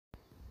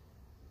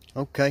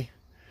Okay,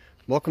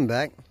 welcome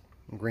back.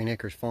 Green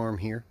Acres Farm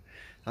here.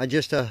 I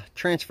just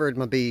transferred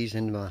my bees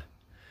into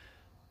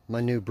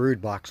my new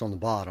brood box on the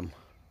bottom.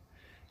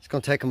 It's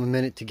going to take them a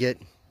minute to get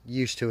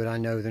used to it. I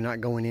know they're not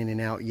going in and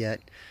out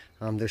yet.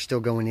 They're still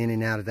going in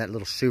and out of that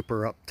little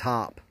super up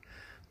top.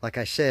 Like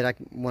I said,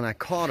 when I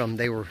caught them,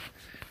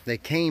 they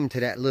came to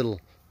that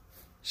little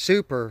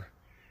super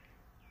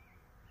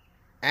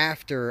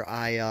after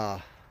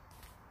I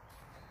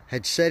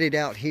had set it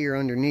out here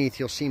underneath.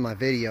 You'll see my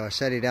video. I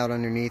set it out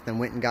underneath and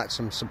went and got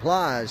some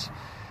supplies.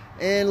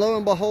 And lo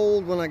and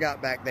behold, when I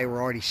got back, they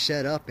were already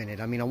set up in it.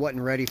 I mean, I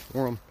wasn't ready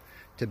for them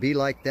to be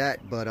like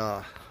that, but,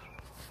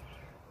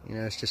 you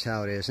know, it's just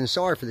how it is. And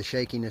sorry for the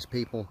shakiness,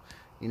 people.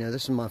 You know,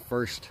 this is my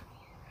first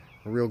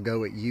real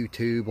go at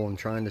YouTube on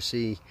trying to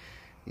see,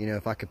 you know,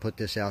 if I could put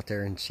this out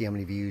there and see how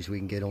many views we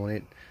can get on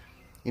it.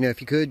 You know, if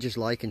you could, just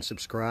like and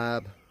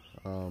subscribe.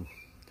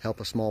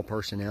 Help a small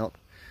person out.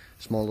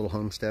 Small little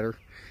homesteader.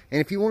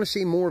 And if you want to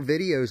see more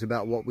videos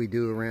about what we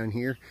do around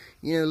here,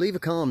 you know, leave a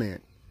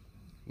comment.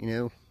 You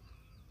know,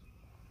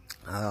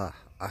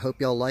 I hope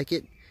y'all like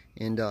it.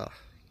 And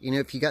you know,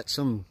 if you got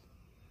some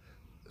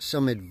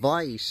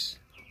advice,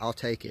 I'll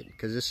take it,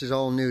 because this is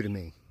all new to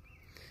me.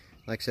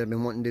 Like I said, I've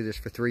been wanting to do this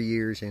for 3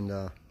 years,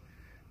 and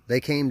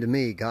they came to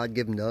me. God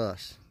gave them to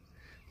us.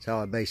 That's how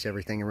I base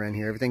everything around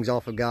here. Everything's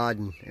off of God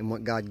and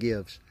what God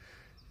gives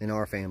in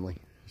our family.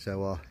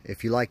 So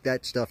if you like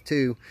that stuff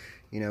too,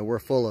 you know, we're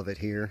full of it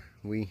here.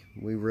 We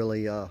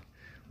really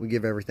we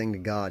give everything to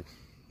God.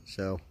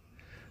 So,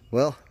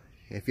 well,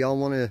 if y'all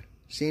want to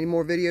see any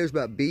more videos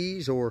about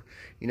bees, or,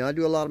 you know, I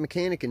do a lot of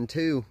mechanicking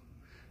too,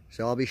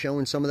 so I'll be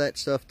showing some of that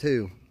stuff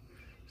too.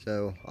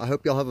 So I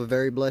hope y'all have a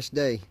very blessed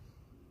day.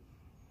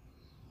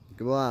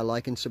 Goodbye.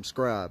 Like and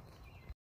subscribe.